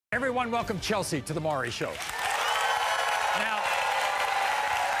Everyone, welcome Chelsea to the Maury Show. Now,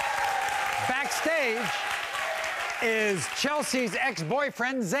 backstage is Chelsea's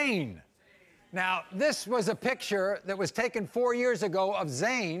ex-boyfriend, Zane. Now, this was a picture that was taken 4 years ago of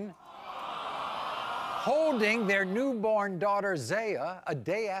Zane holding their newborn daughter, Zaya, a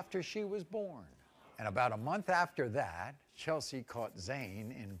day after she was born. And about a month after that, Chelsea caught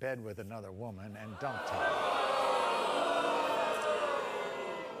Zane in bed with another woman and dumped him.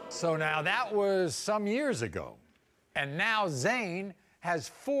 So now that was some years ago. And now Zane has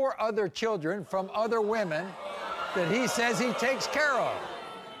 4 other children from other women that he says he takes care of.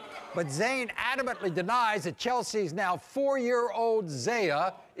 But Zane adamantly denies that Chelsea's now 4-year-old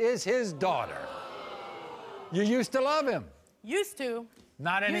Zaya is his daughter. You used to love him. Used to.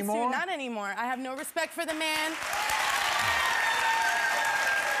 Not anymore? Used to, not anymore. I have no respect for the man.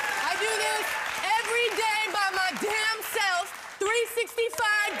 I do this every day by my damn self,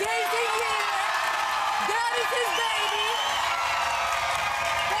 365 days a year. That is his baby.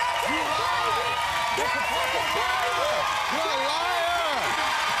 That's his baby. That's his baby. You're a liar.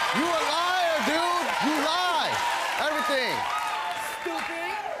 You a liar, dude. You lie. Everything.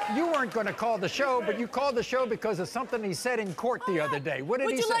 Stupid. You weren't going to call the show, but you called the show because of something he said in court the other day. What did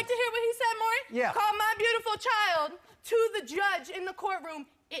he say? Would you like to hear what he said, Maury? Yeah. Called my beautiful child to the judge in the courtroom,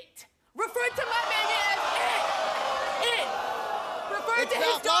 it. Referred to my baby as it. It. Referred to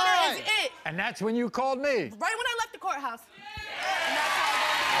his daughter as it. And that's when you called me. Right when I left the courthouse. And that's how I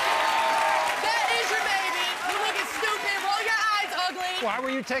got that is your baby. You looking stupid. Roll your eyes, ugly. Why were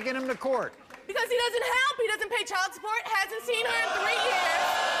you taking him to court? Because he doesn't help. He doesn't pay child support. Hasn't seen her in 3 years.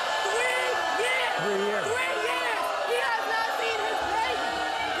 3 years. 3 years. 3 years. He has not seen his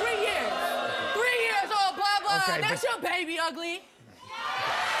baby. 3 years. 3 years old, blah, blah. Okay, That's your baby, ugly.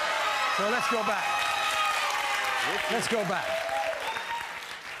 So let's go back. Let's go back.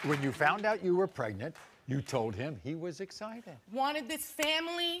 When you found out you were pregnant, you told him he was excited. Wanted this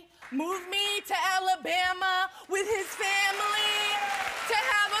family, moved me to Alabama with his family, to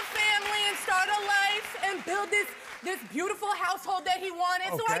have a family and start a life and build this beautiful household that he wanted,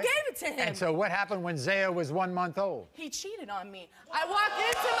 so I gave it to him. And so what happened when Zaya was 1 month old? He cheated on me. I walked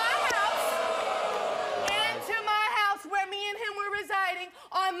into my house where me and him were residing,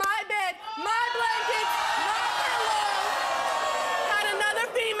 on my bed, my blankets, my pillows, had another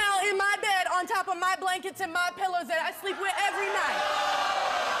female in my bed on top of my blankets and my pillows that I sleep with every night.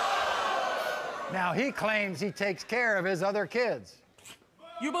 Now, he claims he takes care of his other kids.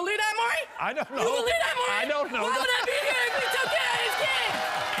 You believe that, Maury? I don't know. You believe that, Maury? I don't know. Why would I be here if he took care of his kids?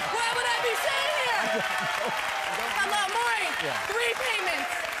 Why would I be sitting here? Hello, Maury. Yeah. 3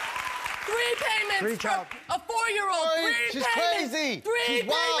 payments. 3 payments 3 child. for a 4-year-old. 3 She's payments. crazy. 3 She's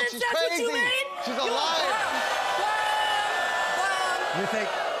wild. payments. She's That's crazy. what you mean? She's a You're liar.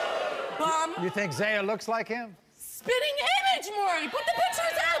 Bum. You think Zaya looks like him? Spitting image, Maury. Put the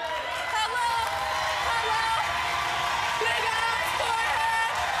pictures up. Hello. Hello. Big ass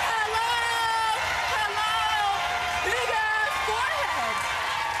forehead. Hello. Hello. Big ass forehead.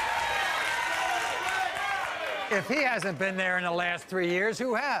 If he hasn't been there in the last 3 years,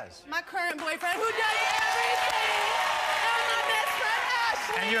 who has? My current boyfriend, who does everything. And my best friend,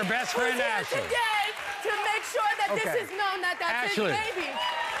 Ashley. And your best friend, who's here Ashley. today to make sure that Okay. this is known that that's Ashley. his baby.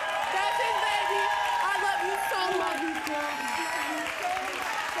 That's his baby. I love you so much.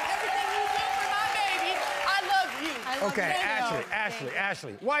 For everything you do for my baby, I love you. Okay,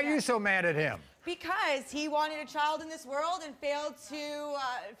 Ashley, why are you so mad at him? Because he wanted a child in this world and failed to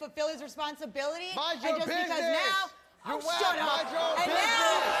fulfill his responsibility. Mind your and just business. because now, You're shut whack. up. Mind your And business.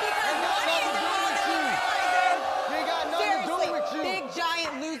 now, because Ain't got money is nothing to do involved, with you. you're Ain't got nothing to do seriously with you. big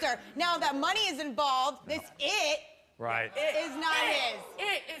giant loser. Now that money is involved, this Right. is not his.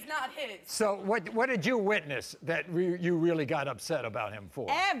 It is not his. So what did you witness that you really got upset about him for?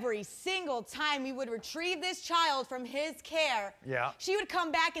 Every single time we would retrieve this child from his care, Yeah. she would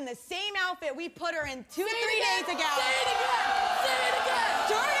come back in the same outfit we put her in 2 to 3 days ago. Say it again. Say it again.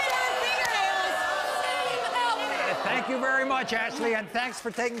 Dirty her fingernails. Same outfit. Thank you very much, Ashley, and thanks for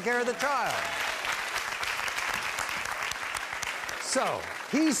taking care of the child. So,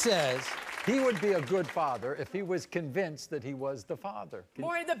 he says he would be a good father if he was convinced that he was the father.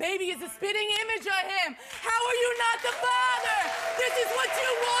 Maury, the baby is a spitting image of him. How are you not the father? This is what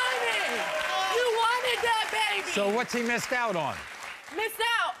you wanted. You wanted that baby. So what's he missed out on? Missed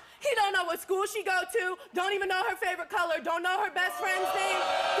out. He don't know what school she go to. Don't even know her favorite color. Don't know her best friend's name.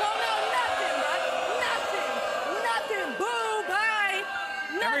 Don't know nothing, bro. Nothing. Nothing. Boo. Bye.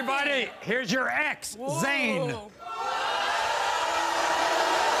 Nothing. Everybody, here's your ex, Zane. Whoa.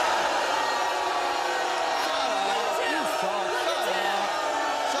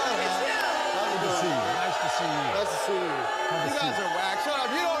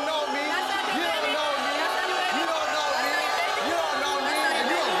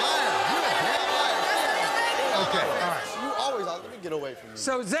 away from me.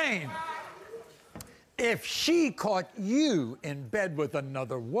 So, Zane, if she caught you in bed with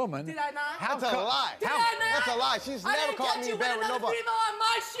another woman... Did I not? How That's a lie. Did I not? That's a lie. She's never caught me in bed with nobody. On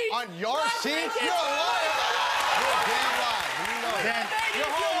my sheets. On your my sheets? blankets. You're a liar. You're a damn liar. You know it. Then- Your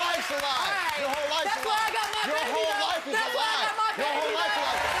whole life's a lie. Right. Your whole life's That's a why lie. I got my Your baby whole though. life is That's a why I lie. got my Your whole baby life is a lie.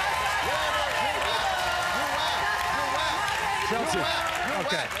 Chelsea, You're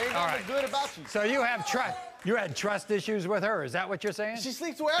okay, whack. Ain't all nothing right. good about you. So you have trust issues with her, is that what you're saying? She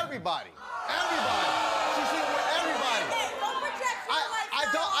sleeps with everybody. Everybody. She sleeps with everybody. Hey, don't project your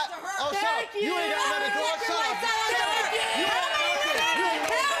lifestyle onto her. Oh, shut up. You ain't got nothing to do. Shut up. You ain't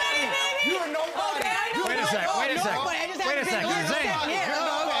nothing. You are nobody. You Wait a sec, wait a sec. Wait a second, Zane. You're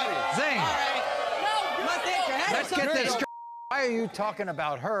nobody. Zane, let's get Here this you go. straight. Why are you talking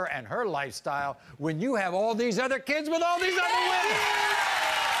about her and her lifestyle when you have all these other kids with all these other women?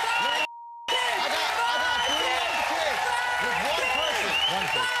 I got 3 kids with one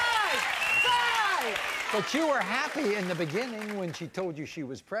person. But you were happy in the beginning when she told you she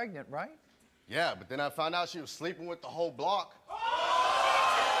was pregnant, right? Yeah, but then I found out she was sleeping with the whole block. But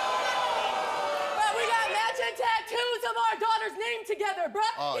we got matching tattoos of our daughter's name together, bruh.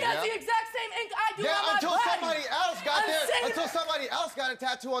 Oh, he has yeah? the exact same ink I do Yeah, on my until body. somebody else got I'm there. saying- Until somebody else got a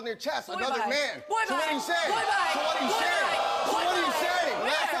tattoo on their chest. Boy, Another bye. man. Boy, So what bye. are you saying? Boy, bye. So what are you Boy, saying? bye. So Boy, what are you bye. saying?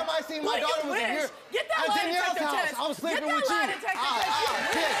 Where? Last time I seen my What do you daughter was in wish? here. Get that at lie Danielle's detector house. test. I was sleeping Get with that you. lie detector All right, test. all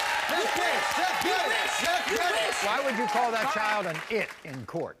right, kid. Let's get it. Let's get it. Let's get it. Why would you call that child an it in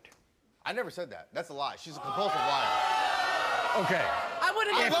court? I never said that. That's a lie. She's a compulsive liar. Okay. I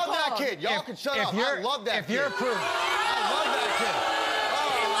wouldn't I even love that call. kid. Y'all can shut up. I love that If kid. you're proof, I love that kid.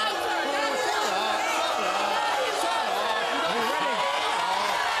 He loves her. That's Shut up. Shut up. Shut up. you ready?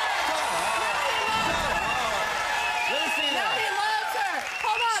 Let me see Now he that. loves her.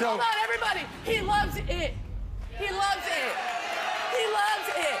 So- Hold on, everybody. He loves it. He loves it. He loves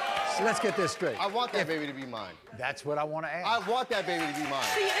it. So let's get this straight. I want that baby to be mine. That's what I want to ask. I want that baby to be mine.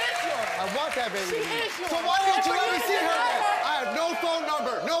 She is yours. I want that baby She to be mine. is yours. So why didn't you And for let me you to see her deny then? her- I have no phone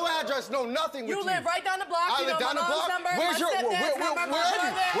number, no address, no nothing with You you. live right down the block. I You live know down my the mom's block. number, Where's my your stepdad's where number, my are you?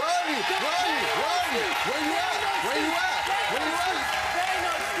 brother. Where are you? Where are you? Where are you? Where you at? Where you at? Where you at? There ain't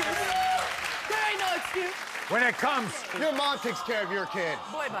no excuse. There ain't no excuse. When it comes, Your mom takes care of your kid.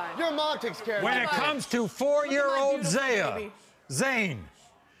 Boy, bye. Your mom takes care of when your it kid. comes to 4-year-old beautiful Zaya, baby. Zane,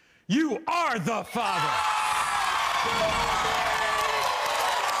 you are the father.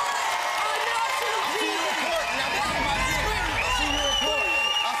 See you in court. Now this is my kid. See you in court.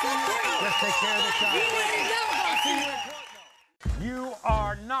 I'll see you in court. Let's take care of the child. I'll see you in court. You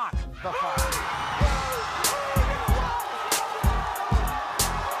are not the father.